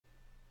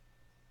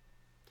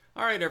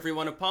Alright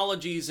everyone,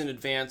 apologies in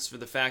advance for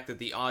the fact that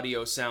the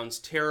audio sounds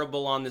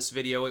terrible on this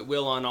video. It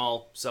will on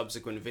all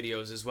subsequent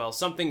videos as well.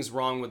 Something's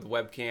wrong with the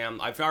webcam.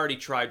 I've already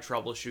tried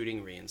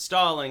troubleshooting,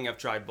 reinstalling. I've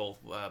tried both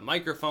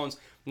microphones.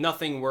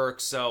 Nothing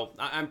works, so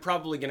I'm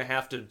probably going to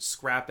have to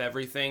scrap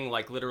everything,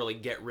 like literally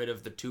get rid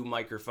of the two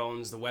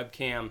microphones, the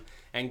webcam,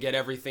 and get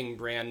everything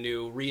brand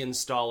new,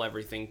 reinstall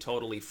everything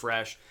totally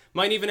fresh.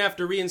 Might even have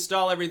to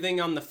reinstall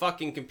everything on the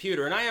fucking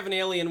computer. And I have an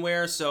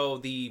Alienware, so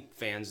the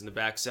fans in the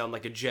back sound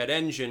like a jet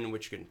engine,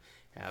 which can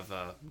have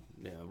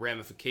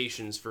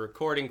ramifications for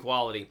recording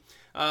quality.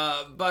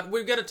 But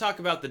we're going to talk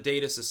about the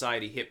Data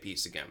Society hit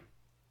piece again.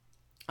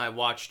 I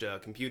watched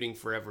Computing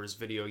Forever's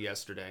video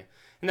yesterday,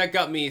 and that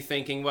got me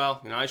thinking,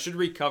 well, I should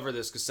recover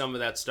this because some of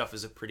that stuff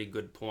is a pretty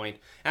good point.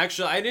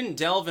 Actually, I didn't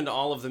delve into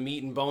all of the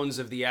meat and bones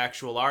of the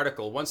actual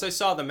article. Once I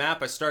saw the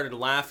map, I started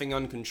laughing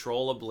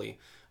uncontrollably,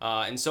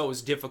 and so it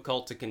was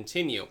difficult to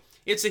continue.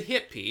 It's a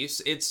hit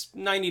piece. It's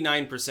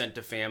 99%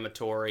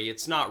 defamatory.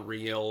 It's not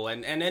real,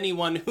 and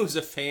anyone who's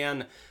a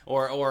fan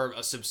or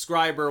a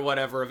subscriber or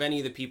whatever of any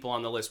of the people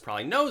on the list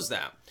probably knows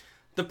that.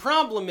 The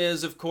problem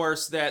is, of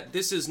course, that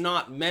this is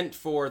not meant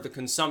for the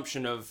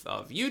consumption of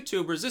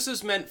YouTubers. This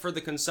is meant for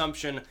the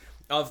consumption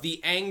of the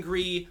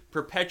angry,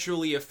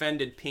 perpetually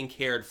offended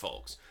pink-haired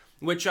folks.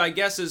 Which I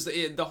guess is,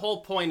 the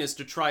whole point is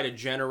to try to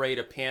generate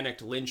a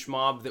panicked lynch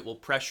mob that will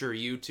pressure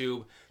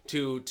YouTube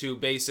to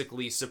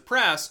basically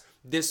suppress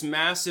this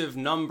massive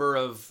number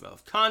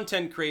of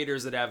content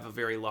creators that have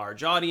very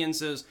large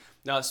audiences,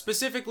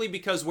 specifically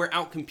because we're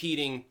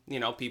outcompeting,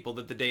 people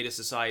that the Data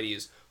Society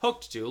is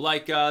hooked to,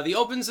 like the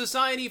Open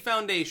Society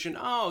Foundation,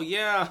 oh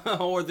yeah,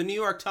 or the New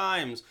York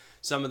Times,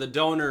 some of the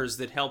donors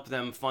that help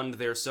them fund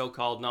their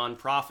so-called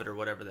nonprofit or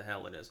whatever the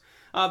hell it is.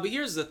 But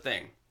here's the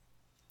thing.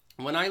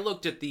 When I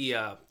looked at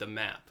the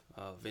map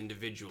of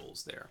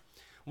individuals there,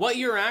 what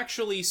you're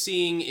actually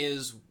seeing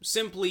is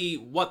simply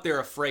what they're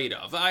afraid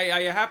of.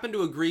 I happen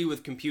to agree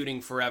with Computing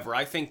Forever.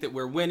 I think that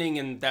we're winning,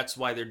 and that's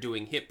why they're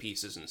doing hit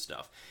pieces and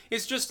stuff.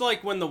 It's just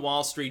like when the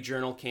Wall Street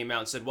Journal came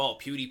out and said, well,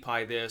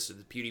 PewDiePie this or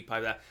the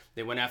PewDiePie that.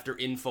 They went after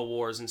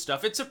InfoWars and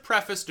stuff. It's a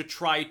preface to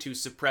try to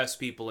suppress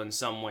people in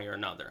some way or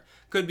another.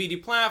 Could be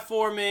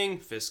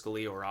deplatforming,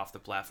 fiscally or off the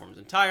platforms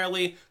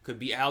entirely. Could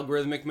be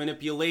algorithmic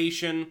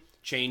manipulation,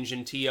 change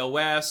in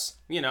TOS,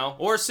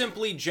 or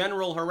simply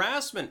general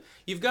harassment.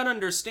 You've got to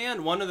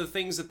understand, one of the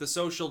things that the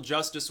social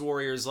justice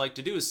warriors like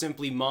to do is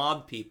simply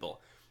mob people.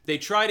 They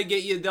try to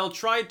get you, they'll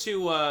try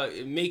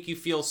to make you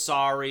feel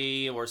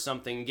sorry or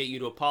something, get you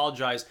to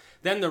apologize.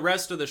 Then the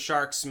rest of the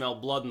sharks smell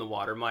blood in the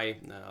water. My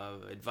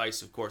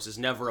advice, of course, is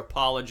never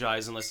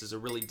apologize unless there's a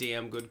really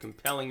damn good,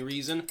 compelling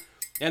reason.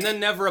 And then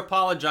never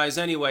apologize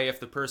anyway if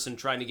the person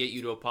trying to get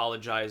you to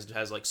apologize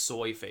has like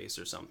soy face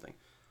or something.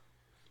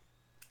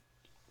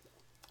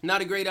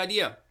 Not a great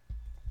idea.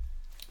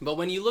 But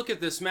when you look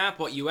at this map,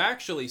 what you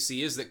actually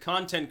see is that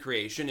content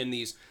creation in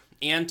these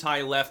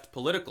anti-left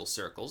political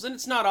circles, and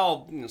it's not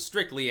all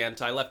strictly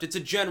anti-left, it's a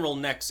general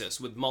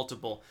nexus with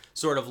multiple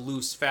sort of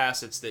loose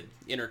facets that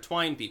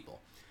intertwine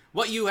people.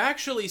 What you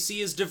actually see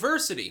is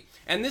diversity,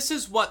 and this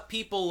is what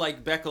people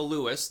like Becca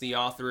Lewis, the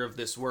author of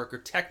this work, are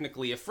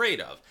technically afraid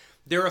of.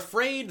 They're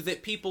afraid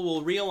that people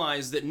will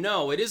realize that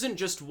no, it isn't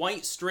just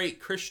white, straight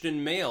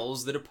Christian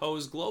males that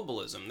oppose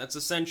globalism. That's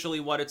essentially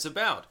what it's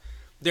about.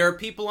 There are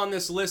people on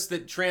this list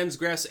that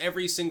transgress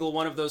every single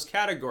one of those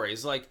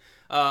categories. Like,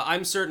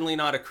 I'm certainly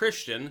not a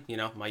Christian.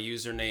 My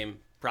username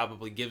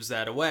probably gives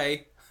that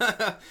away.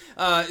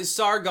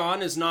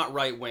 Sargon is not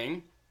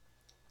right-wing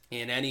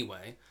in any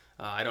way.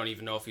 I don't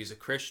even know if he's a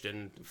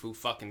Christian. Who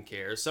fucking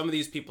cares? Some of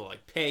these people are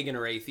like pagan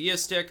or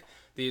atheistic.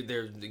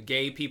 They're the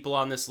gay people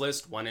on this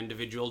list. One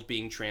individual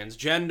being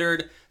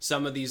transgendered.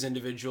 Some of these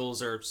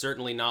individuals are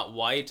certainly not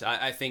white.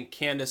 I think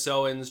Candace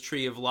Owens,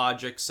 Tree of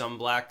Logic, some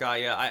black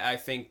guy, I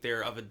think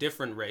they're of a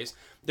different race.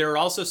 There are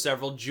also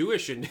several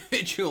Jewish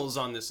individuals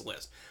on this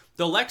list.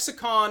 The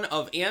lexicon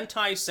of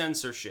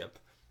anti-censorship,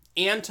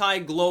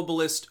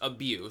 anti-globalist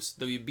abuse,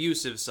 the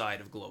abusive side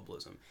of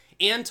globalism,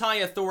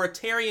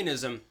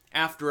 anti-authoritarianism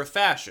after a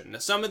fashion. Now,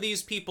 some of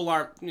these people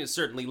aren't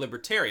certainly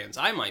libertarians.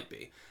 I might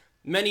be.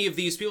 Many of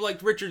these people,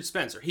 like Richard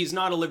Spencer, he's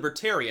not a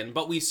libertarian,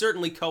 but we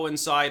certainly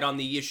coincide on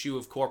the issue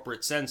of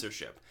corporate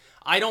censorship.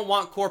 I don't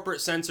want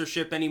corporate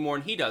censorship any more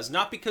than he does,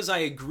 not because I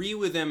agree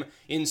with him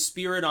in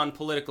spirit on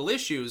political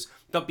issues,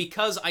 but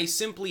because I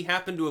simply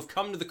happen to have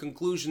come to the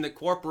conclusion that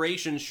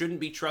corporations shouldn't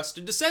be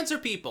trusted to censor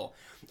people.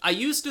 I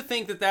used to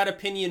think that that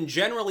opinion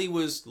generally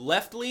was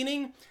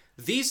left-leaning.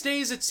 These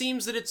days, it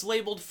seems that it's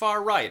labeled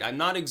far-right. I'm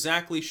not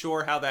exactly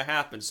sure how that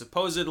happens.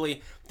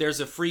 Supposedly,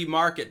 there's a free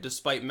market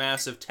despite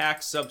massive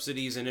tax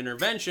subsidies and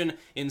intervention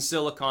in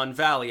Silicon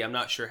Valley. I'm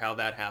not sure how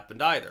that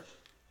happened either.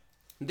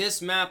 This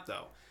map,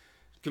 though,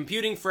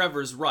 Computing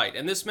forever is right,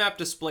 and this map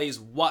displays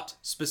what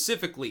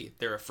specifically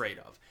they're afraid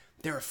of.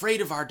 They're afraid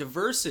of our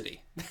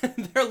diversity.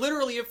 They're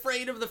literally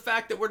afraid of the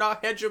fact that we're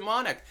not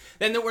hegemonic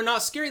and that we're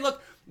not scary.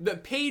 Look, the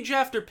page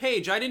after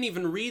page, I didn't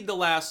even read the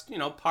last,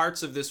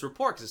 parts of this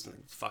report because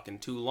it's fucking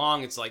too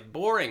long. It's like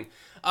boring.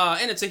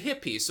 And it's a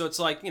hit piece, so it's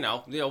like,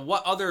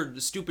 what other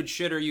stupid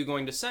shit are you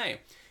going to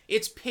say?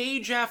 It's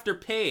page after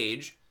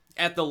page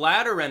at the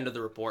latter end of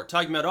the report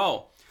talking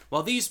about,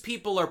 well, these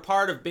people are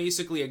part of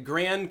basically a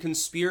grand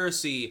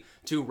conspiracy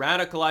to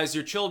radicalize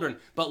your children.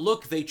 But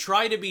look, they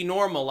try to be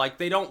normal, like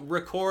they don't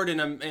record in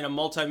a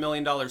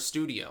multi-million-dollar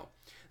studio.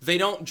 They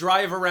don't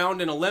drive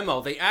around in a limo.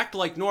 They act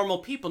like normal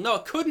people. No,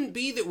 it couldn't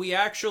be that we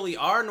actually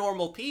are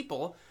normal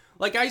people.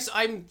 Like,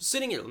 I'm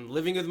sitting here, I'm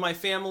living with my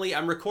family.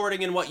 I'm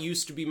recording in what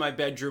used to be my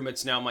bedroom.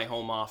 It's now my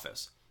home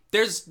office.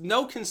 There's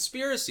no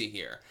conspiracy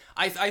here.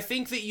 I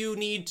think that you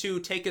need to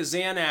take a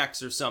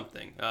Xanax or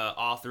something,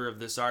 author of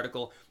this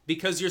article,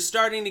 because you're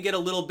starting to get a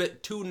little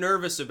bit too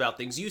nervous about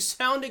things. You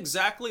sound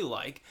exactly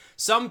like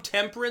some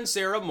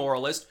temperance-era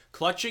moralist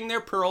clutching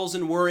their pearls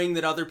and worrying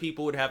that other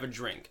people would have a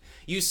drink.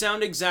 You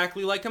sound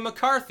exactly like a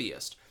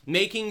McCarthyist,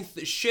 making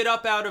shit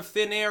up out of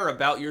thin air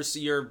about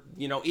your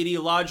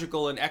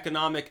ideological and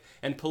economic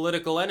and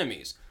political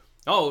enemies.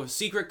 Oh,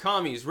 secret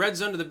commies,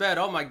 Reds under the bed,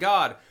 oh my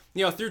god.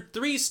 Through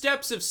 3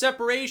 steps of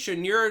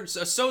separation, you're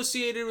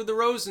associated with the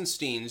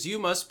Rosensteins. You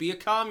must be a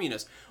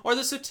communist. Or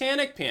the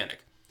Satanic Panic.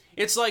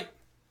 It's like,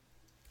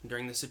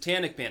 during the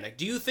Satanic Panic,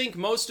 do you think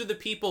most of the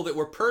people that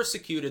were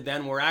persecuted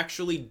then were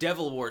actually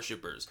devil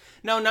worshippers?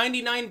 No,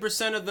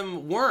 99% of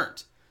them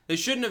weren't.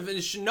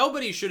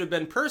 Nobody should have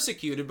been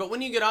persecuted, but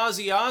when you get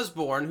Ozzy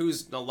Osbourne,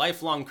 who's a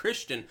lifelong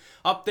Christian,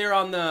 up there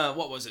on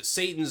the,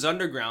 Satan's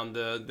Underground,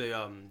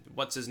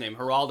 what's his name,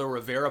 Geraldo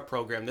Rivera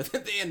program, that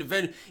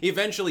they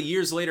eventually,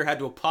 years later, had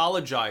to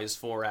apologize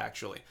for,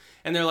 actually.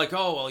 And they're like,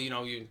 oh, well,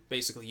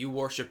 you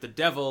worship the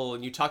devil,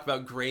 and you talk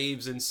about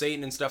graves and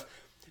Satan and stuff.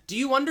 Do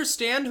you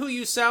understand who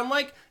you sound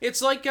like?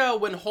 It's like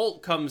when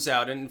Holt comes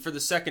out, and for the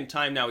second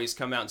time now he's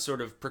come out and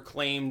sort of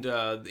proclaimed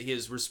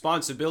his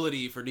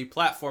responsibility for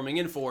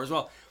deplatforming Infowars.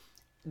 Well,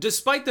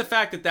 despite the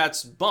fact that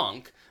that's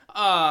bunk,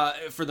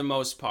 for the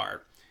most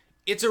part,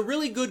 it's a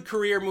really good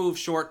career move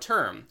short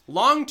term.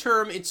 Long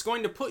term, it's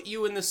going to put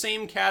you in the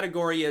same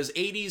category as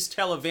 80s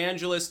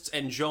televangelists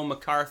and Joe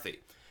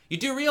McCarthy. You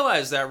do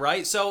realize that,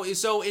 right? So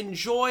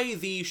enjoy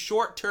the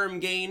short-term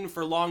gain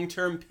for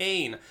long-term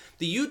pain.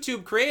 The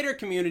YouTube creator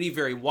community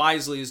very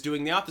wisely is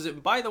doing the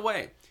opposite. By the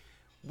way,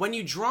 when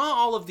you draw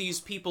all of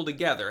these people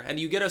together and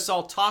you get us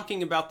all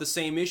talking about the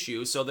same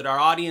issue so that our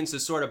audience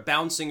is sort of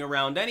bouncing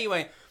around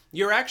anyway,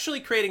 you're actually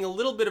creating a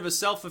little bit of a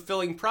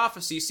self-fulfilling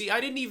prophecy. See,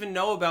 I didn't even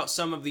know about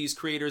some of these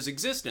creators'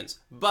 existence,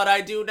 but I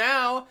do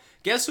now.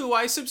 Guess who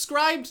I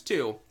subscribed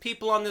to?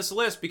 People on this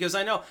list, because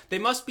I know they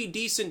must be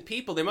decent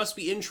people. They must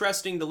be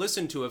interesting to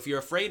listen to if you're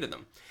afraid of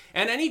them.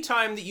 And any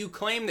time that you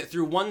claim that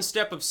through 1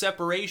 step of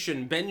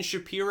separation, Ben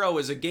Shapiro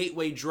is a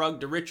gateway drug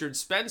to Richard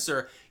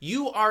Spencer,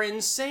 you are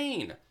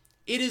insane.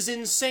 It is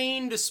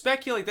insane to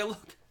speculate that.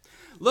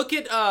 Look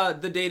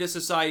at the Data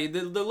Society,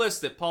 the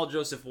list that Paul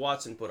Joseph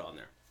Watson put on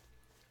there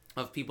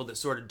of people that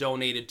sort of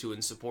donated to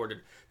and supported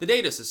the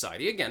Data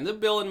Society. Again, the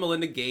Bill and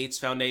Melinda Gates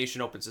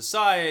Foundation, Open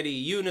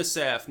Society,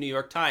 UNICEF, New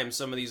York Times,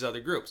 some of these other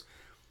groups.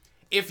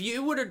 If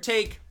you were to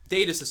take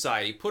Data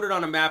Society, put it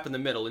on a map in the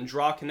middle, and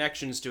draw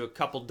connections to a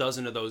couple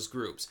dozen of those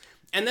groups,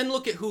 and then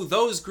look at who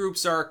those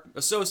groups are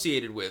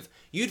associated with,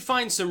 you'd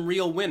find some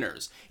real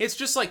winners. It's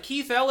just like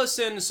Keith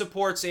Ellison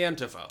supports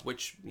Antifa,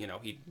 which,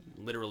 he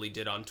literally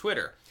did on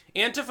Twitter.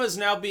 Antifa is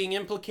now being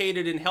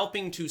implicated in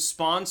helping to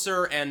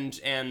sponsor and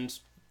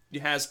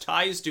has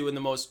ties to, in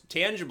the most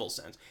tangible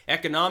sense,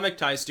 economic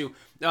ties to,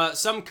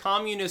 some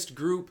communist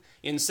group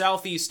in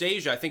Southeast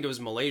Asia, I think it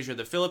was Malaysia,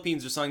 the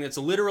Philippines or something, that's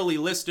literally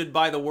listed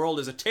by the world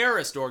as a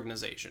terrorist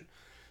organization.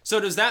 So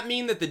does that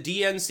mean that the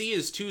DNC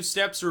is 2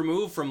 steps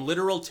removed from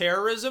literal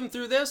terrorism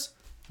through this?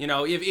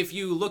 If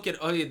you look at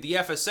the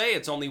FSA,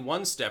 it's only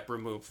 1 step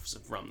removed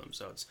from them,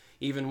 so it's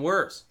even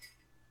worse.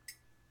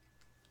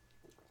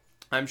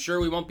 I'm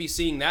sure we won't be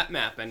seeing that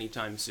map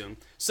anytime soon.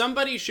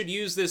 Somebody should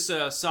use this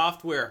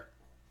software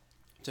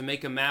to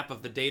make a map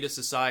of the Data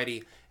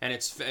Society and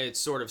its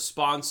sort of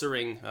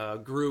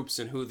sponsoring groups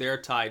and who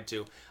they're tied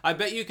to. I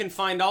bet you can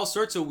find all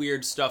sorts of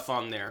weird stuff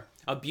on there.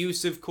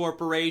 Abusive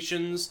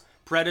corporations,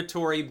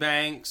 predatory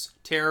banks,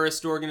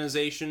 terrorist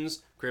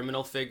organizations,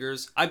 criminal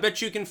figures. I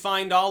bet you can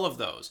find all of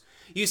those.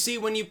 You see,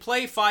 when you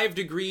play 5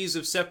 degrees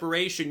of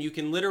separation, you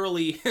can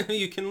literally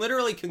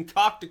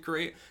concoct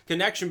a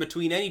connection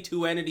between any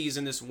 2 entities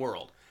in this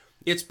world.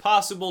 It's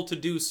possible to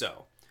do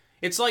so.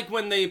 It's like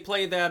when they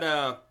play that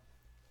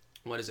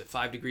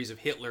 5 Degrees of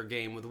Hitler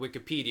game with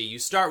Wikipedia. You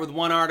start with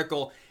one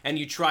article and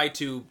you try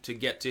to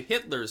get to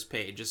Hitler's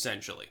page,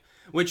 essentially.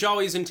 which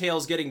always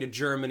entails getting to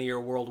Germany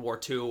or World War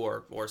II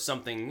or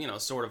something,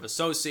 sort of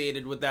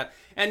associated with that.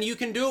 And you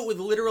can do it with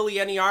literally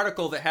any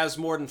article that has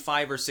more than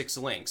 5 or 6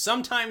 links.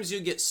 Sometimes you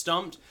get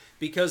stumped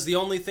because the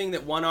only thing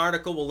that one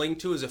article will link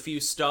to is a few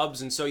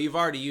stubs, and so you've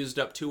already used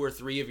up 2 or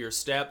 3 of your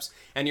steps,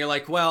 and you're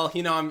like, well,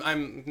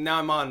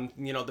 I'm on,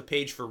 the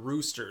page for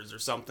roosters or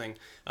something,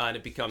 and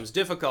it becomes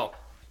difficult.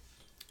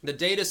 The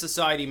Data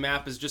Society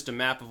map is just a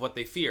map of what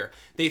they fear.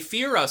 They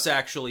fear us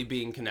actually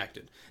being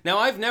connected. Now,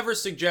 I've never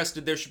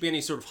suggested there should be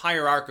any sort of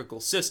hierarchical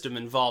system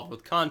involved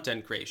with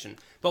content creation,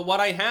 but what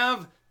I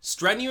have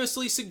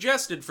strenuously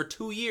suggested for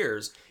 2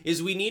 years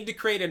is we need to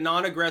create a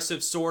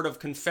non-aggressive sort of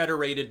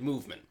confederated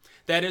movement.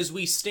 That is,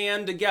 we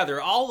stand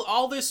together.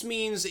 All this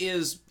means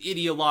is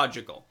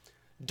ideological.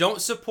 Don't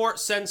support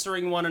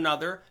censoring one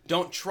another.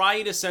 Don't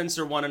try to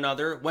censor one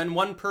another. When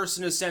one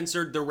person is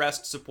censored, the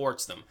rest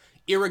supports them,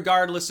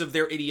 irregardless of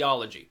their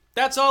ideology.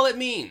 That's all it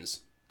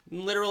means.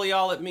 Literally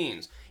all it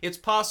means. It's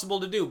possible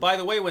to do. By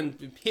the way,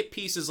 when hit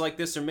pieces like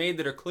this are made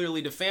that are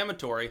clearly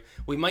defamatory,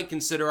 we might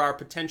consider our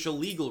potential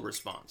legal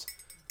response.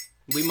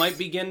 We might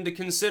begin to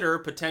consider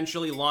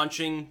potentially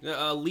launching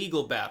a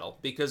legal battle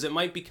because it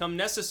might become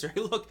necessary.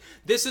 Look,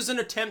 this is an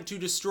attempt to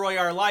destroy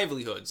our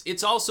livelihoods.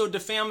 It's also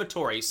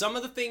defamatory. Some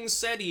of the things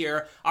said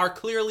here are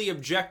clearly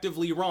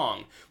objectively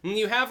wrong. When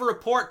you have a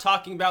report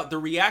talking about the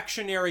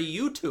reactionary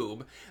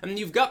YouTube, and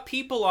you've got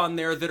people on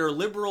there that are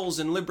liberals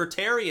and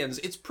libertarians,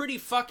 it's pretty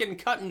fucking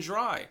cut and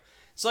dry.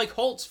 It's like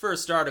Holt's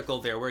first article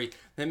there, where he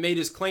made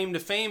his claim to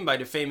fame by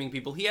defaming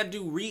people. He had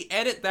to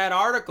re-edit that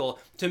article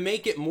to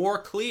make it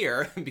more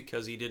clear,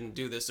 because he didn't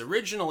do this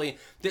originally,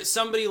 that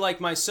somebody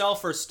like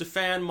myself or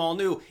Stefan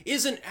Molyneux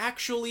isn't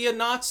actually a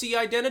Nazi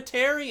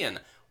identitarian.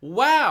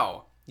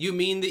 Wow! You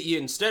mean that you,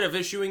 instead of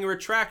issuing a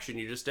retraction,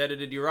 you just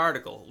edited your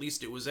article. At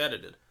least it was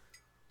edited.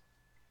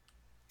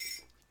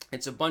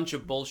 It's a bunch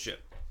of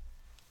bullshit.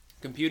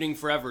 Computing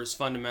forever is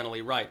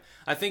fundamentally right.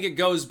 I think it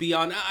goes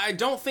beyond... I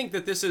don't think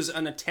that this is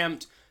an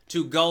attempt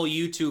to gull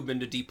YouTube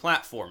into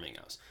deplatforming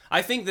us.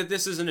 I think that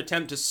this is an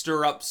attempt to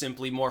stir up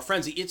simply more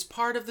frenzy. It's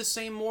part of the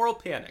same moral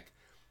panic.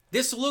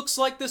 This looks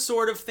like the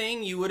sort of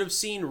thing you would have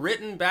seen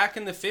written back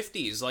in the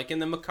 50s, like in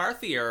the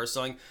McCarthy era or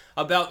something,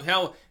 about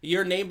how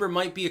your neighbor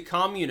might be a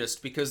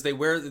communist because they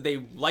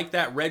like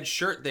that red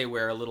shirt they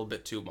wear a little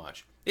bit too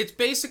much. It's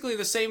basically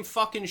the same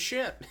fucking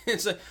shit.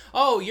 It's like,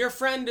 oh, your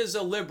friend is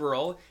a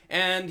liberal,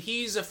 and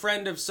he's a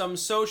friend of some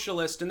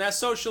socialist, and that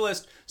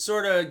socialist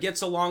sort of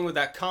gets along with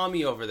that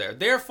commie over there.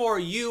 Therefore,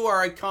 you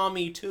are a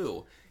commie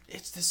too.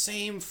 It's the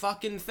same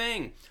fucking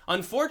thing.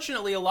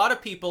 Unfortunately, a lot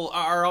of people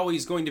are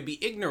always going to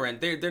be ignorant.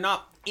 They're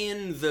not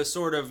in the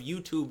sort of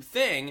YouTube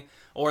thing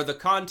or the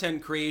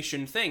content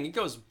creation thing. It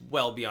goes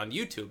well beyond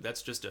YouTube.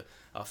 That's just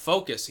a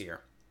focus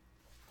here.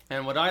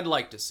 And what I'd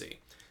like to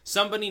see,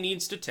 somebody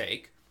needs to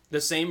take the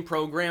same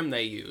program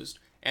they used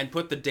and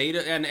put the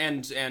data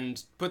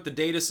and put the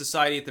Data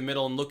Society at the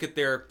middle and look at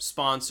their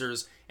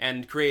sponsors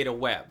and create a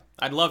web.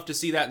 I'd love to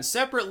see that. And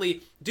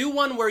separately, do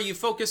one where you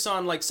focus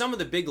on like some of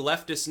the big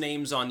leftist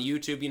names on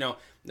YouTube.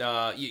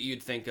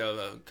 You'd think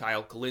of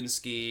Kyle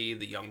Kulinski,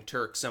 the Young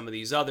Turks, some of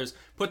these others.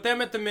 Put them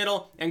at the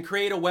middle and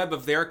create a web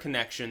of their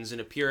connections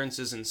and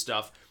appearances and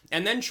stuff.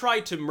 And then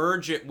try to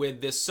merge it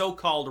with this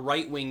so-called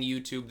right-wing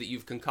YouTube that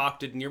you've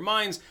concocted in your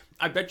minds.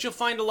 I bet you'll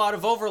find a lot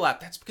of overlap.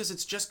 That's because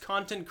it's just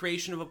content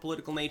creation of a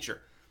political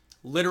nature.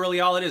 Literally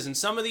all it is. And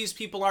some of these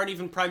people aren't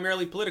even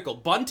primarily political.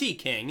 Bunty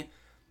King.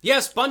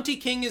 Yes, Bunty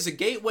King is a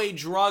gateway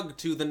drug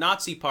to the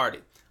Nazi Party.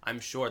 I'm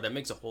sure that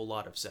makes a whole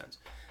lot of sense.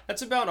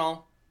 That's about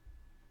all.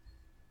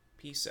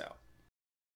 Peace out.